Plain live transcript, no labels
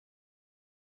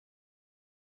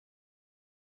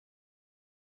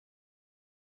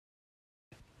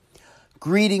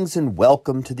Greetings and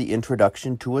welcome to the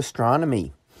Introduction to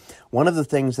Astronomy. One of the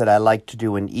things that I like to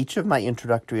do in each of my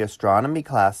introductory astronomy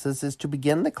classes is to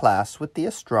begin the class with the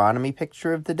astronomy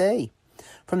picture of the day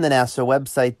from the NASA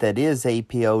website, that is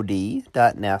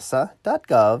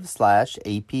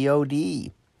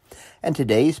apod.nasa.gov/apod. And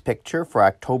today's picture for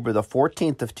October the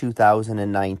 14th of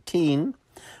 2019,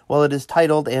 well, it is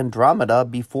titled Andromeda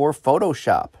Before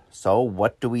Photoshop. So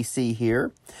what do we see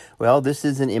here? Well, this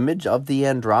is an image of the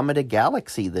Andromeda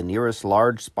Galaxy, the nearest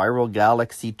large spiral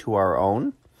galaxy to our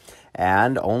own,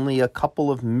 and only a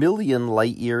couple of million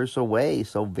light years away,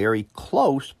 so very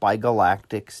close by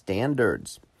galactic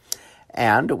standards.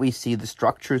 And we see the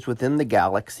structures within the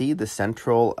galaxy, the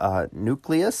central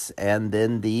nucleus, and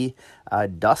then the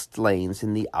dust lanes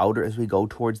in the outer, as we go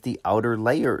towards the outer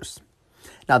layers.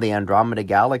 Now, the Andromeda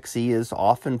Galaxy is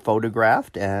often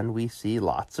photographed, and we see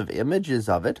lots of images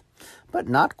of it, but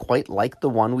not quite like the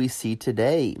one we see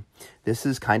today. This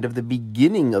is kind of the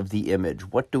beginning of the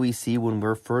image. What do we see when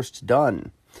we're first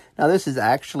done? Now, this is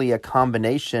actually a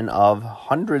combination of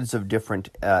hundreds of different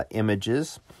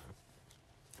images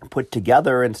put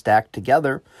together and stacked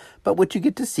together, but what you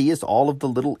get to see is all of the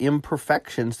little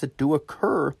imperfections that do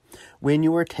occur when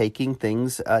you are taking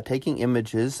images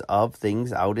of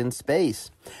things out in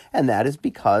space. And that is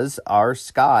because our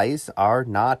skies are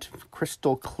not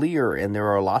crystal clear, and there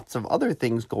are lots of other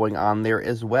things going on there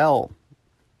as well.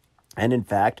 And in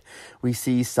fact, we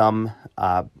see some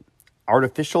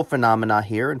artificial phenomena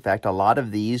here. In fact, a lot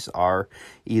of these are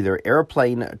either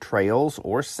airplane trails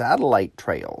or satellite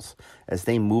trails as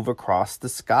they move across the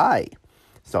sky.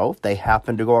 So if they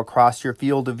happen to go across your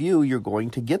field of view, you're going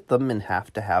to get them and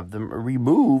have to have them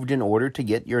removed in order to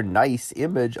get your nice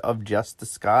image of just the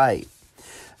sky.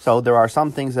 So there are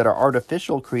some things that are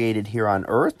artificial created here on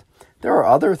Earth. There are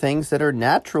other things that are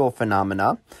natural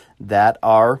phenomena that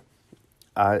are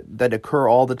that occur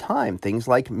all the time. Things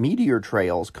like meteor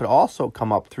trails could also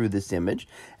come up through this image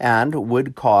and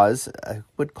would cause a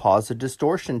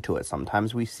distortion to it.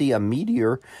 Sometimes we see a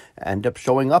meteor end up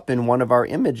showing up in one of our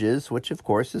images, which of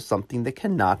course is something that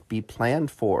cannot be planned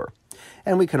for.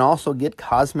 And we can also get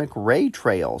cosmic ray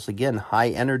trails, again, high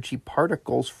energy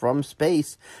particles from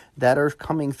space that are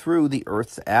coming through the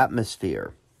Earth's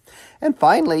atmosphere. And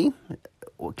finally,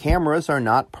 cameras are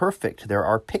not perfect. There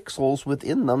are pixels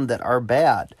within them that are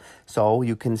bad. So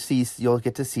you'll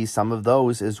get to see some of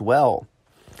those as well.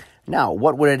 Now,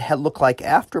 what would it look like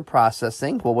after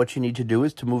processing? Well, what you need to do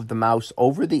is to move the mouse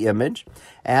over the image,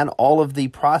 and all of the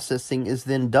processing is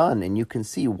then done. And you can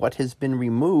see what has been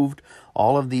removed.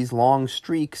 All of these long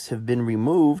streaks have been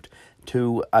removed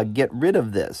to get rid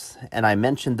of this. And I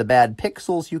mentioned the bad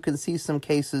pixels. You can see some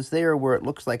cases there where it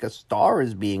looks like a star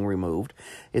is being removed.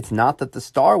 It's not that the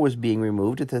star was being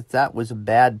removed, it's that was a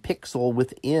bad pixel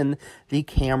within the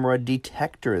camera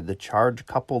detector, the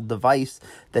charge-coupled device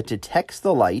that detects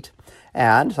the light.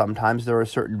 And sometimes there are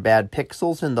certain bad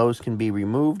pixels, and those can be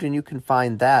removed, and you can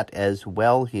find that as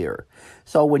well here.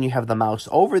 So when you have the mouse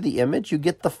over the image, you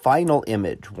get the final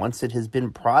image once it has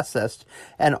been processed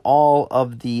and all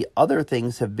of the other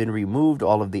things have been removed,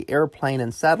 all of the airplane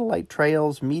and satellite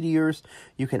trails, meteors.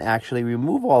 You can actually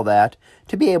remove all that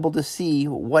to be able to see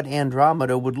what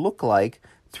Andromeda would look like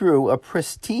through a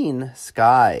pristine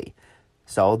sky.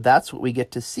 So that's what we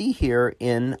get to see here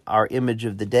in our image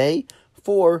of the day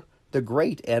for the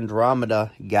great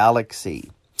Andromeda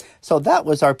Galaxy. So that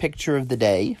was our picture of the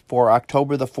day for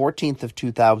October the 14th of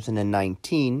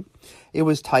 2019. It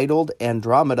was titled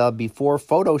Andromeda Before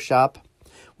Photoshop.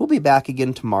 We'll be back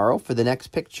again tomorrow for the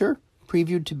next picture,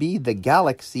 previewed to be the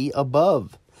galaxy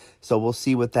above. So we'll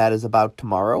see what that is about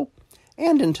tomorrow.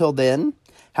 And until then,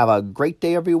 have a great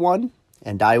day, everyone,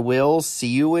 and I will see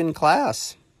you in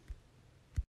class.